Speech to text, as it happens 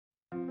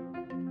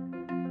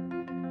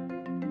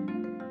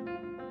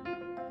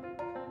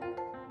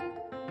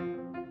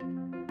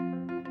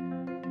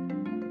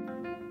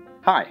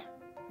Hi,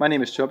 my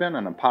name is Torbjørn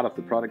and I'm part of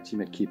the product team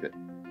at Keepit.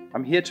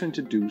 I'm here to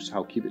introduce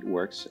how Keepit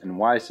works and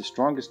why it's the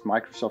strongest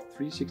Microsoft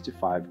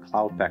 365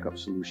 cloud backup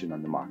solution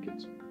on the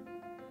market.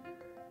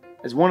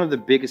 As one of the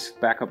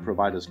biggest backup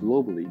providers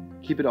globally,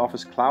 Keepit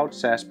offers cloud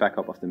SaaS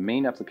backup of the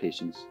main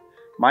applications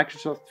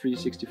Microsoft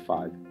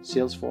 365,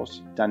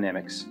 Salesforce,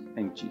 Dynamics,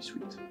 and G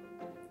Suite.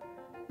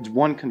 It's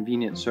one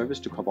convenient service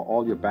to cover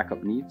all your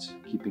backup needs,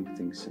 keeping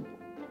things simple.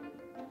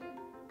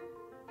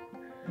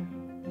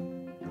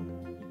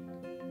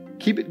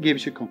 Keepit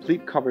gives you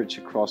complete coverage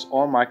across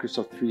all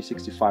Microsoft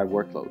 365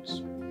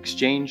 workloads: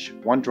 Exchange,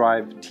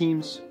 OneDrive,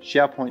 Teams,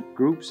 SharePoint,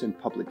 groups, and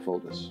public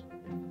folders.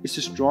 It's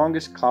the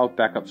strongest cloud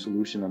backup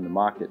solution on the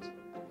market,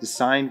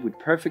 designed with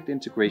perfect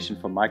integration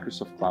for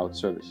Microsoft Cloud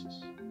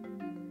services.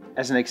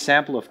 As an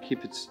example of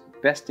Keepit's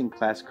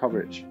best-in-class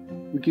coverage,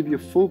 we give you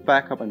full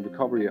backup and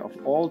recovery of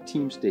all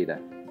Teams data,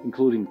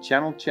 including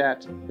channel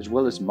chat, as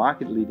well as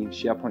market-leading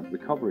SharePoint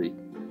recovery,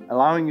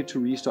 allowing you to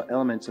restore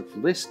elements of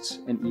lists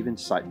and even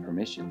site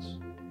permissions.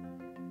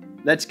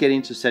 Let's get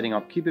into setting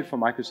up Keepit for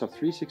Microsoft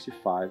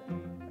 365,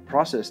 a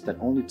process that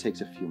only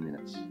takes a few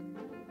minutes.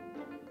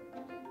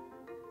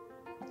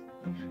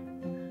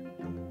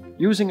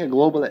 Using a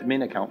global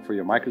admin account for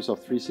your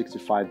Microsoft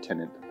 365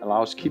 tenant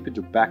allows Keepit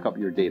to back up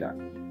your data.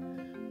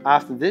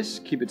 After this,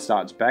 Keepit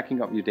starts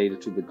backing up your data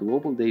to the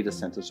global data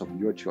centers of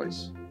your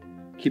choice.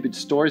 Keepit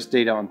stores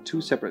data on 2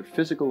 separate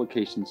physical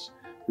locations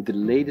with the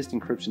latest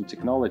encryption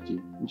technology,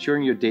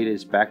 ensuring your data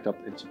is backed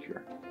up and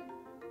secure.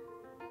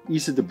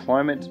 Easy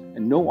deployment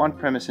and no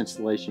on-premise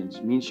installations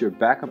means your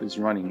backup is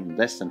running in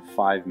less than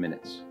 5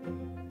 minutes.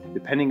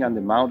 Depending on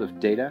the amount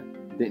of data,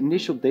 the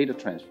initial data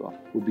transfer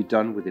will be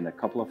done within a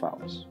couple of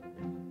hours.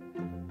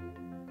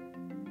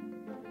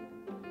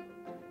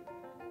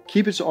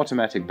 Keepit's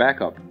automatic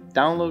backup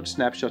downloads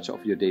snapshots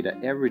of your data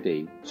every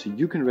day, so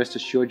you can rest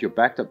assured your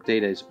backed up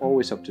data is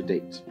always up to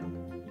date.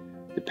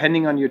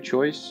 Depending on your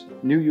choice,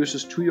 new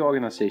users to your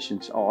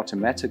organizations are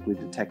automatically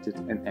detected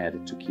and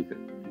added to Keepit.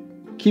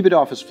 Keepit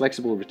offers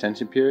flexible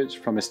retention periods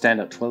from a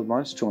standard 12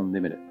 months to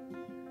unlimited,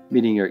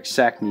 meeting your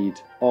exact need,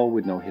 all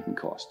with no hidden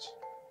costs.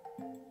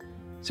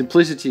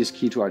 Simplicity is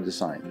key to our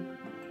design.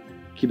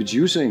 Keepit's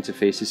user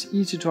interface is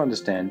easy to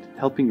understand,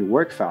 helping you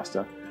work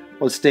faster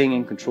while staying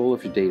in control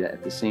of your data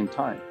at the same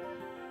time.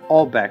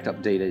 All backed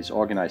up data is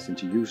organized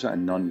into user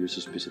and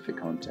non-user specific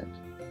content.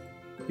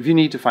 If you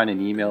need to find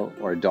an email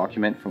or a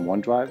document from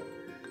OneDrive,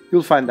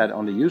 you'll find that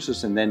on the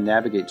users and then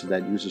navigate to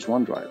that user's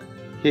OneDrive.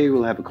 Here you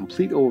will have a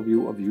complete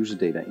overview of user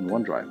data in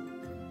OneDrive.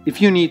 If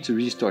you need to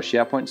restore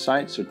SharePoint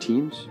sites or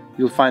Teams,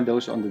 you'll find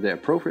those under their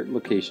appropriate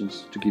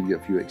locations, to give you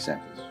a few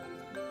examples.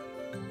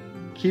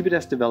 Keepit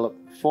has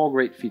developed 4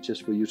 great features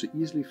for you to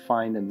easily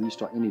find and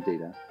restore any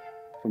data,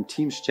 from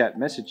Teams chat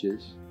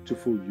messages to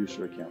full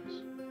user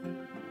accounts.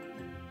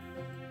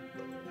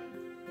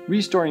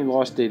 Restoring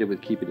lost data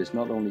with Keepit is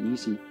not only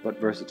easy, but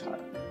versatile.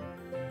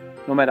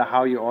 No matter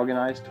how you're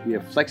organized, we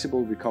have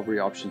flexible recovery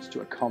options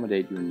to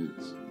accommodate your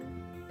needs.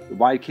 The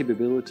wide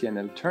capability and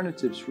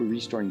alternatives for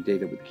restoring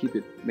data with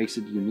Keepit makes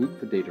it unique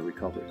for data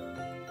recovery.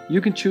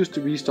 You can choose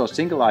to restore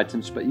single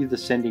items by either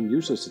sending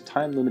users a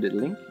time-limited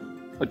link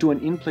or do an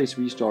in-place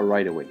restore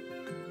right away,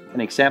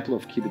 an example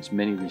of Keepit's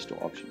many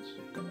restore options.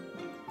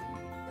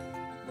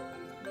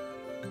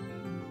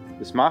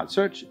 The Smart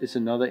Search is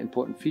another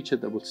important feature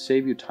that will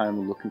save you time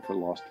when looking for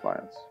lost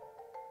files.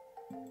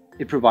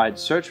 It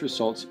provides search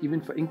results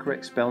even for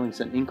incorrect spellings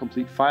and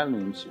incomplete file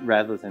names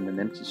rather than an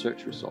empty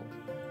search result.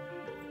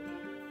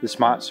 The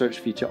Smart Search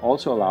feature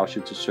also allows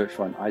you to search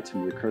for an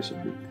item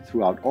recursively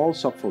throughout all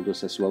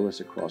subfolders as well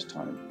as across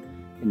time,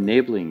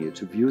 enabling you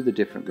to view the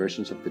different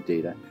versions of the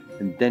data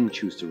and then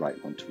choose the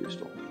right one to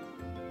restore.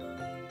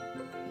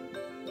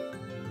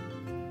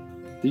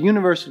 The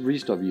Universal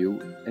Restore View,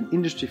 an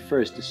industry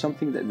first, is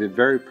something that we're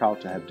very proud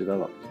to have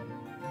developed.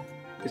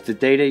 If the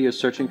data you're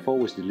searching for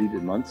was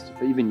deleted months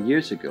or even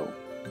years ago,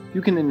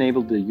 you can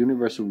enable the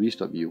Universal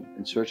Restore View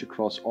and search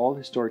across all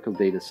historical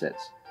data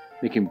sets,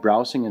 making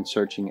browsing and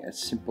searching as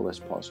simple as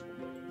possible.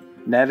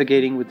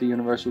 Navigating with the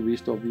Universal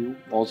Restore View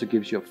also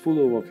gives you a full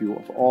overview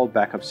of all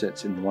backup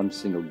sets in one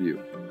single view.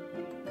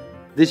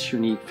 This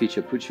unique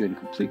feature puts you in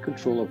complete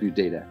control of your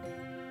data.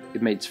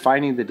 It makes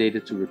finding the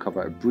data to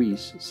recover a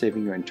breeze,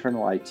 saving your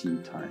internal IT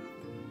time.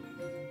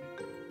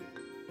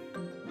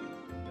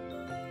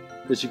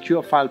 The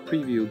Secure File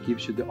Preview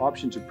gives you the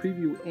option to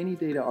preview any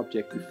data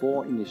object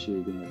before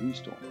initiating a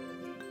restore.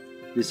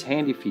 This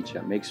handy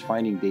feature makes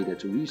finding data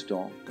to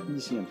restore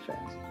easy and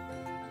fast.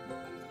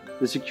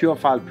 The Secure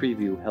File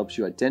Preview helps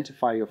you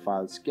identify your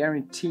files,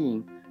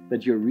 guaranteeing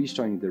that you're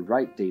restoring the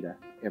right data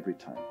every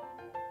time.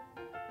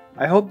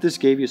 I hope this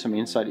gave you some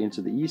insight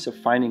into the ease of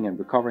finding and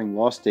recovering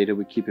lost data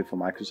with Keepit for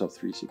Microsoft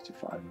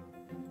 365.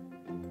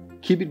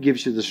 Keepit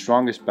gives you the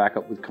strongest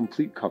backup with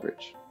complete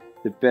coverage,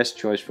 the best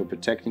choice for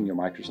protecting your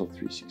Microsoft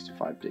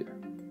 365 data.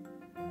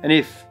 And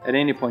if at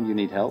any point you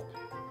need help,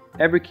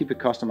 every Keepit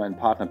customer and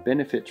partner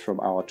benefits from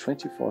our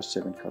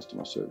 24/7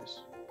 customer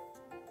service.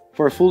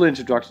 For a full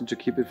introduction to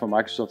Keepit for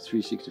Microsoft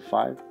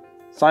 365,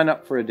 Sign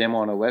up for a demo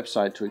on our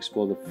website to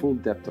explore the full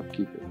depth of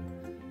Keepit.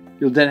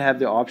 You'll then have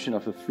the option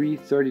of a free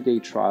 30-day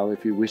trial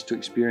if you wish to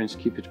experience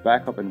Keepit's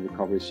backup and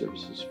recovery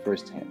services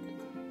firsthand.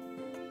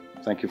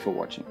 Thank you for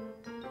watching.